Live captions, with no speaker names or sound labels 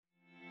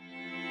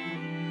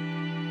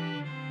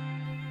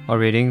A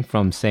reading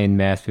from St.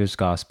 Matthew's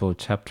Gospel,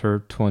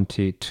 chapter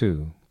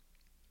 22.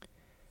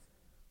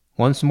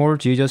 Once more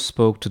Jesus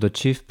spoke to the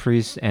chief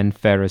priests and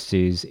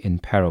Pharisees in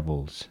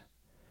parables.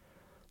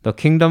 The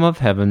kingdom of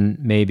heaven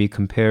may be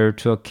compared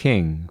to a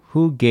king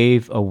who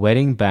gave a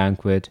wedding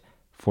banquet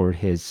for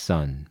his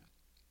son.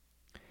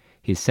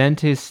 He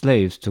sent his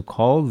slaves to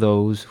call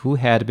those who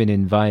had been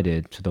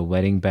invited to the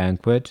wedding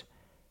banquet,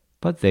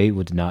 but they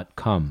would not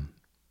come.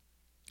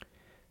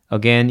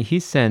 Again he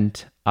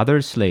sent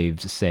other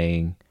slaves,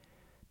 saying,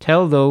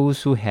 "Tell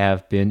those who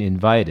have been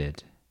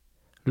invited,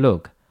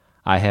 'Look,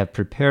 I have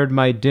prepared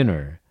my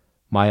dinner.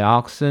 My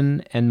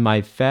oxen and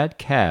my fat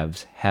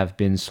calves have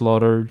been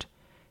slaughtered,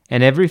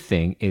 and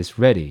everything is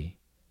ready.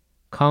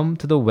 Come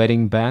to the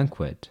wedding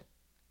banquet.'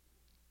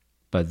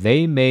 But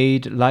they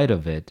made light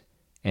of it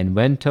and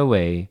went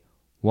away,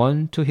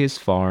 one to his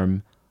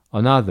farm,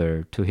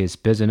 another to his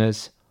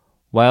business,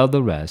 while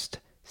the rest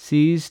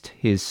seized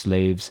his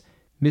slaves,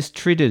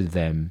 mistreated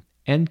them,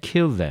 and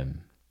killed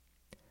them.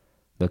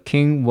 The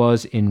king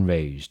was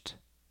enraged.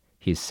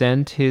 He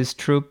sent his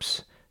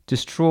troops,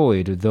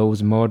 destroyed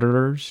those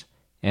murderers,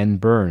 and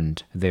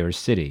burned their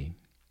city.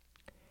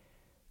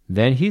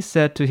 Then he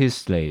said to his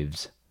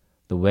slaves,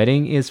 'The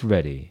wedding is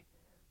ready,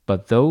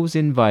 but those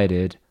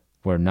invited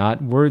were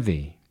not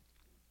worthy.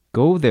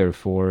 Go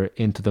therefore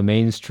into the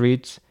main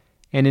streets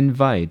and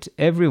invite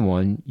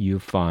everyone you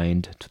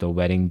find to the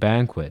wedding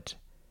banquet.'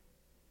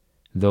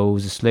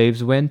 Those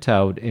slaves went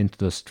out into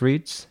the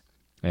streets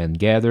and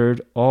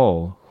gathered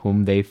all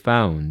whom they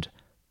found,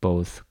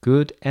 both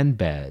good and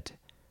bad.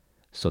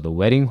 So the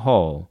wedding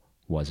hall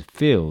was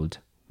filled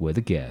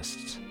with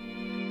guests."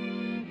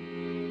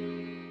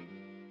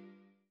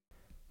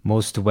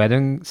 Most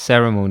wedding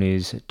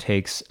ceremonies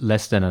takes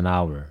less than an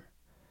hour.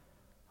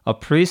 A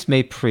priest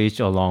may preach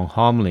a long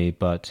homily,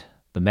 but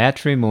the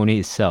matrimony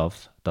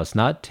itself does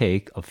not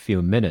take a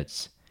few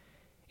minutes.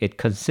 It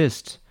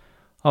consists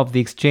of the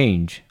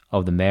exchange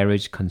of the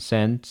marriage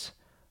consent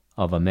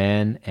of a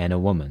man and a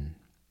woman.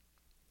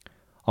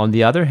 On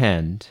the other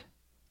hand,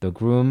 the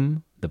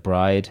groom, the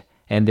bride,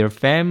 and their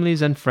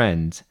families and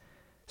friends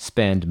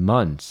spend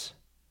months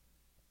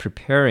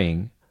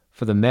preparing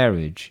for the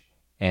marriage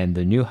and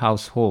the new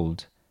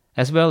household,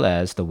 as well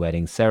as the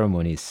wedding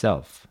ceremony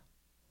itself.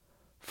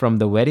 From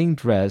the wedding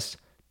dress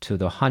to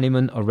the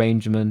honeymoon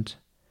arrangement,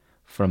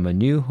 from a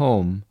new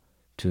home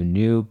to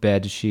new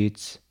bed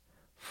sheets,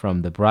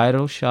 from the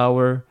bridal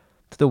shower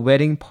to the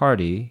wedding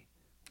party,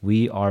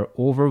 we are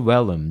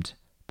overwhelmed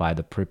by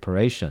the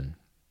preparation.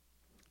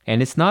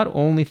 And it's not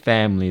only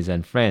families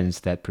and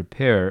friends that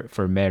prepare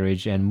for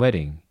marriage and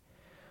wedding.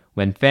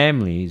 When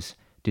families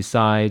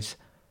decide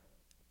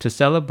to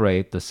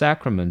celebrate the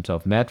sacrament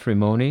of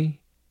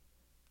matrimony,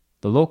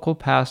 the local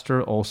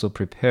pastor also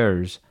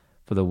prepares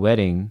for the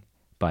wedding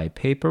by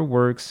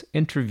paperwork,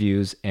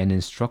 interviews, and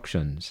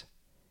instructions.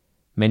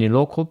 Many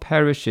local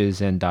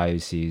parishes and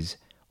dioceses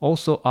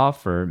also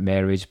offer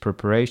marriage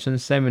preparation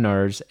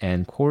seminars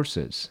and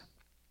courses.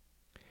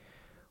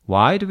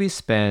 Why do we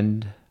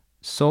spend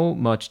so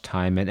much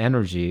time and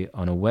energy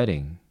on a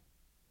wedding?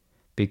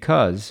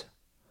 Because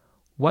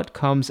what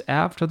comes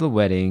after the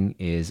wedding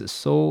is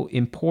so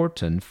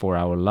important for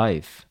our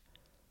life,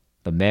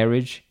 the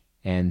marriage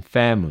and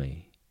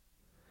family.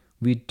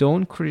 We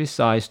don't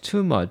criticize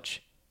too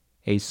much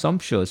a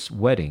sumptuous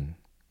wedding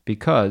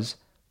because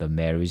the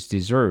marriage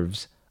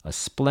deserves a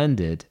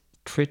splendid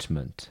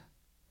treatment.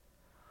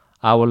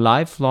 Our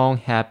lifelong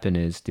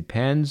happiness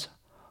depends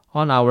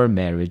on our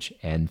marriage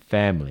and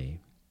family.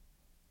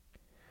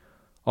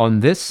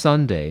 On this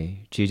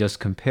Sunday, Jesus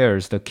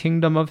compares the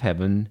kingdom of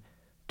heaven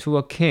to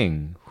a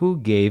king who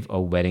gave a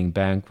wedding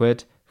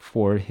banquet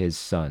for his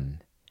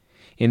son.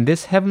 In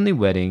this heavenly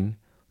wedding,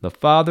 the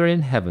Father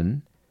in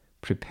heaven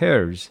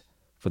prepares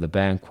for the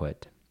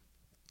banquet.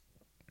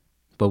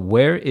 But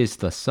where is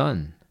the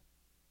son?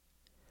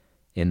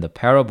 In the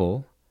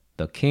parable,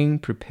 the king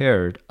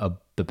prepared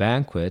the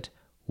banquet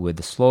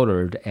with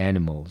slaughtered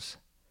animals.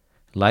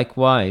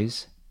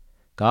 Likewise,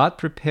 God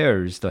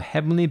prepares the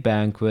heavenly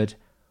banquet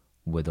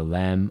with the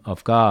Lamb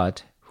of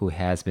God who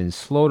has been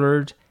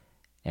slaughtered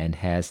and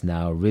has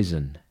now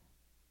risen.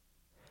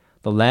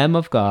 The Lamb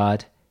of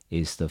God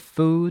is the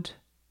food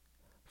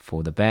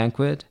for the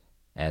banquet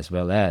as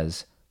well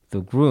as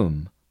the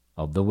groom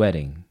of the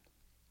wedding.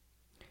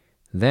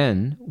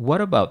 Then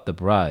what about the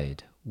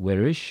bride?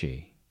 Where is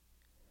she?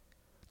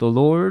 The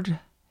Lord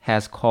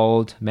has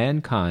called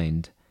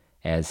mankind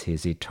as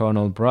his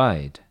eternal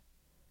bride.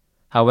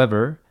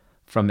 However,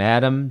 from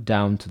Adam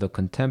down to the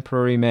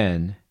contemporary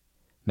man,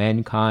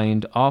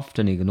 mankind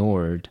often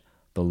ignored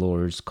the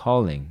Lord's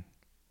calling.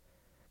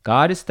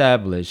 God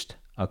established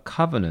a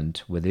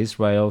covenant with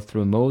Israel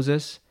through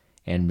Moses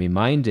and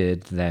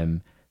reminded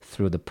them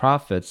through the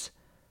prophets,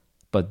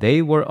 but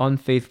they were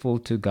unfaithful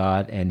to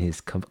God and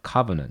his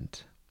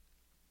covenant.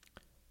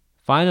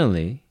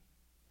 Finally,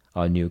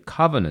 a new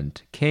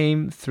covenant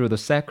came through the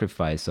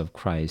sacrifice of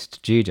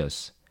Christ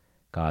Jesus,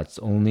 God's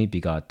only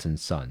begotten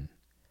Son.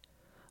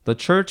 The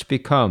church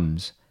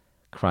becomes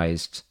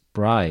Christ's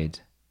bride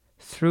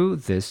through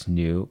this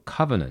new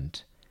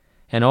covenant,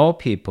 and all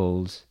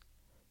peoples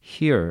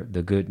hear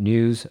the good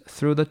news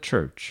through the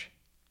church.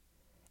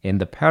 In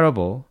the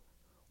parable,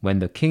 when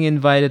the king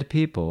invited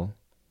people,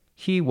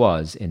 he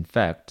was, in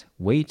fact,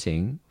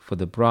 waiting for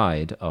the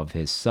bride of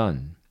his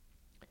son.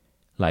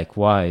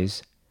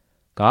 Likewise,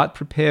 God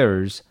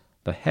prepares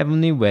the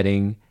heavenly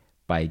wedding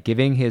by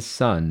giving his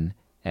Son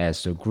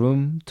as the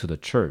groom to the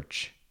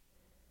church,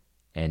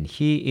 and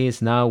he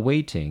is now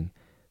waiting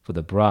for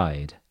the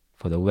bride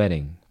for the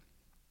wedding.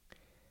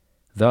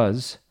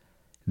 Thus,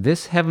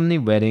 this heavenly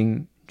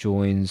wedding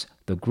joins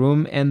the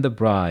groom and the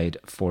bride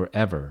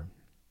forever.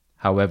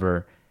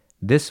 However,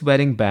 this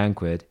wedding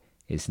banquet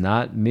is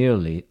not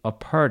merely a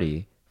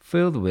party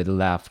filled with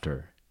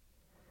laughter,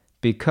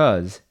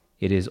 because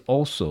it is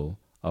also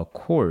a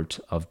court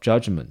of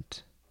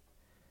judgment.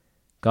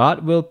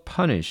 God will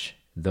punish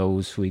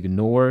those who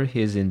ignore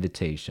his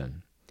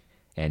invitation,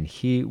 and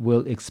he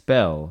will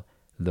expel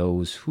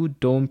those who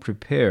don't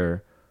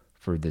prepare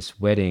for this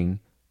wedding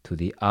to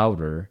the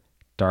outer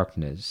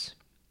darkness.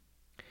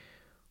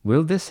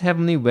 Will this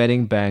heavenly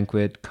wedding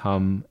banquet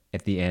come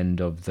at the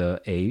end of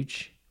the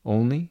age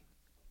only?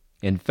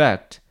 In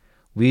fact,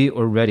 we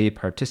already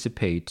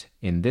participate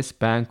in this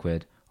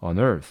banquet on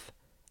earth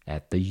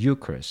at the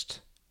Eucharist.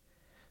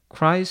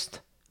 Christ,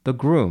 the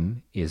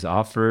groom, is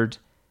offered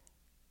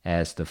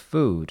as the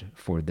food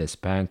for this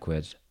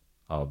banquet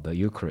of the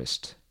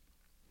Eucharist.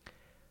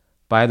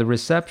 By the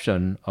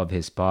reception of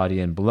his body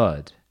and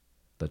blood,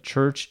 the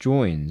church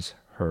joins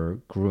her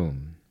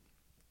groom.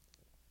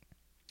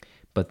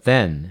 But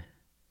then,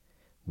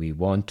 we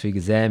want to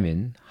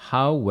examine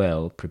how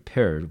well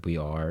prepared we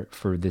are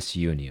for this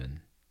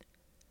union.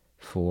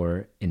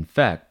 For, in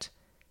fact,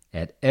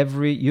 at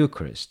every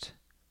Eucharist,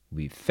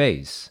 we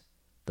face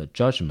the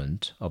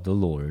judgment of the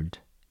Lord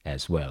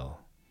as well.